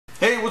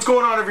What's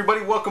going on,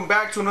 everybody? Welcome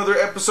back to another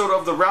episode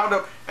of The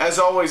Roundup. As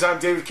always, I'm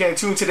David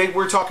Cantu. Today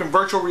we're talking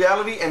virtual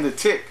reality and the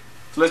Tick.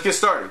 So let's get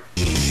started.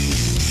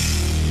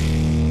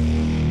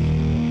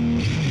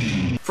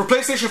 For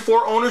PlayStation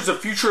 4 owners, the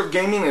future of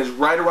gaming is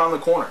right around the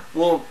corner.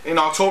 Well, in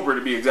October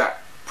to be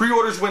exact.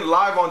 Pre-orders went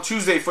live on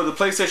Tuesday for the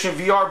PlayStation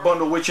VR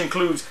bundle, which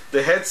includes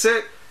the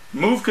headset,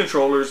 Move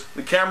controllers,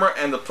 the camera,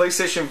 and the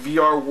PlayStation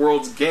VR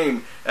Worlds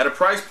game at a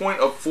price point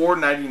of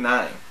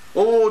 $4.99.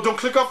 Oh, don't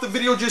click off the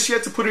video just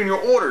yet to put in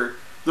your order.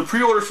 The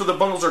pre-orders for the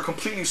bundles are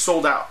completely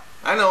sold out.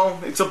 I know,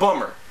 it's a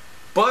bummer.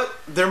 But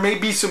there may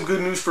be some good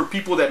news for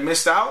people that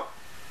missed out,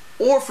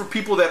 or for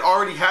people that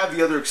already have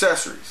the other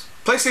accessories.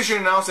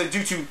 PlayStation announced that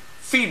due to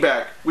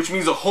feedback, which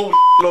means a whole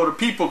load of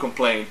people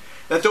complained,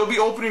 that they'll be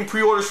opening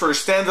pre-orders for a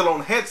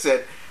standalone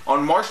headset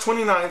on March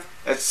 29th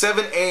at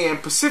 7 a.m.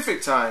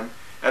 Pacific time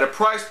at a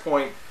price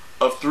point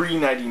of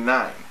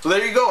 $3.99. So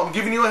there you go, I'm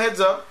giving you a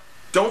heads up.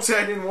 Don't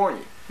say I didn't warn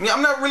you. I mean,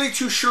 I'm not really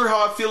too sure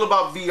how I feel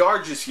about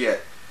VR just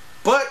yet,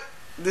 but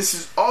this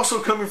is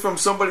also coming from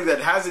somebody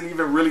that hasn't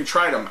even really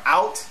tried them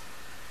out,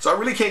 so I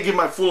really can't give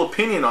my full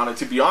opinion on it,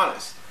 to be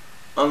honest.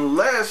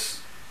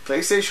 Unless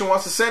PlayStation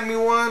wants to send me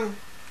one,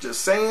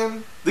 just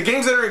saying. The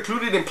games that are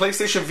included in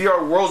PlayStation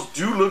VR Worlds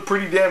do look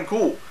pretty damn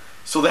cool,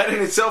 so that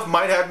in itself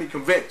might have me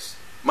convinced.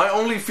 My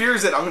only fear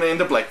is that I'm going to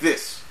end up like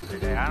this.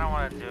 Today, I don't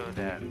want to do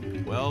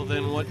that. Well,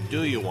 then what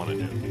do you want to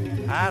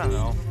do? I don't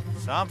know.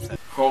 Something.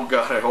 Oh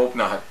God, I hope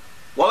not.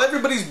 While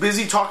everybody's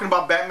busy talking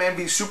about Batman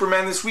v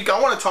Superman this week, I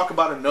want to talk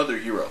about another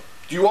hero.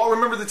 Do you all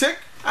remember The Tick?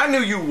 I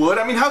knew you would.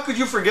 I mean, how could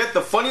you forget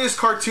the funniest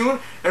cartoon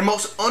and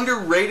most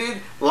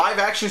underrated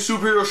live-action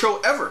superhero show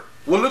ever?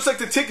 Well, it looks like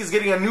The Tick is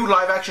getting a new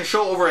live-action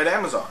show over at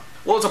Amazon.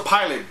 Well, it's a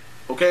pilot,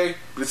 okay?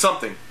 But it's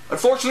something.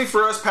 Unfortunately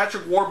for us,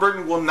 Patrick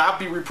Warburton will not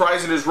be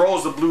reprising his role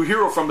as the Blue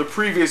Hero from the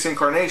previous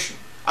incarnation.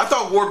 I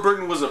thought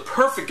Warburton was a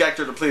perfect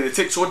actor to play The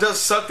Tick, so it does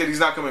suck that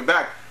he's not coming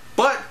back.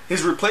 But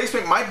his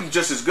replacement might be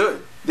just as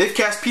good. They've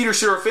cast Peter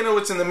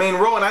Serafinowicz in the main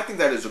role, and I think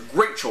that is a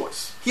great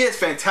choice. He has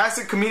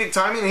fantastic comedic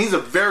timing, and he's a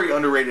very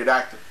underrated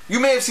actor. You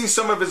may have seen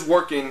some of his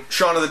work in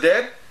Shaun of the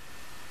Dead,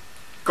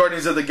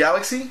 Guardians of the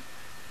Galaxy,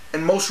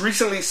 and most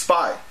recently,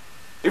 Spy.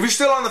 If you're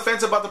still on the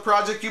fence about the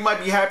project, you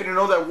might be happy to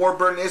know that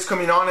Warburton is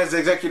coming on as the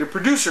executive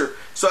producer,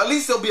 so at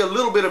least there'll be a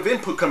little bit of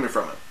input coming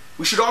from him.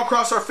 We should all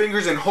cross our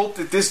fingers and hope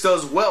that this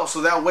does well,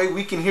 so that way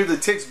we can hear the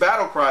Tick's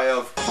battle cry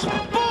of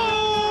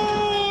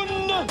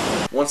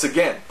once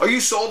again. Are you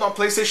sold on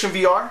PlayStation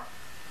VR?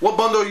 What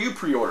bundle are you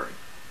pre-ordering?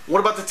 What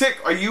about The Tick?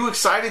 Are you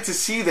excited to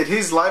see that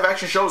his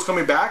live-action show is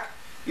coming back,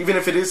 even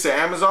if it is to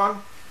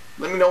Amazon?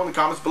 Let me know in the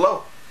comments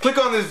below. Click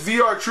on this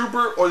VR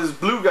trooper or this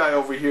blue guy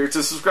over here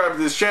to subscribe to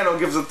this channel.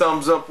 Give us a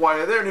thumbs up while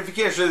you're there, and if you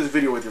can, share this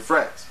video with your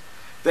friends.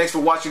 Thanks for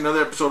watching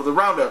another episode of The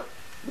Roundup.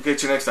 We'll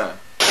catch you next time.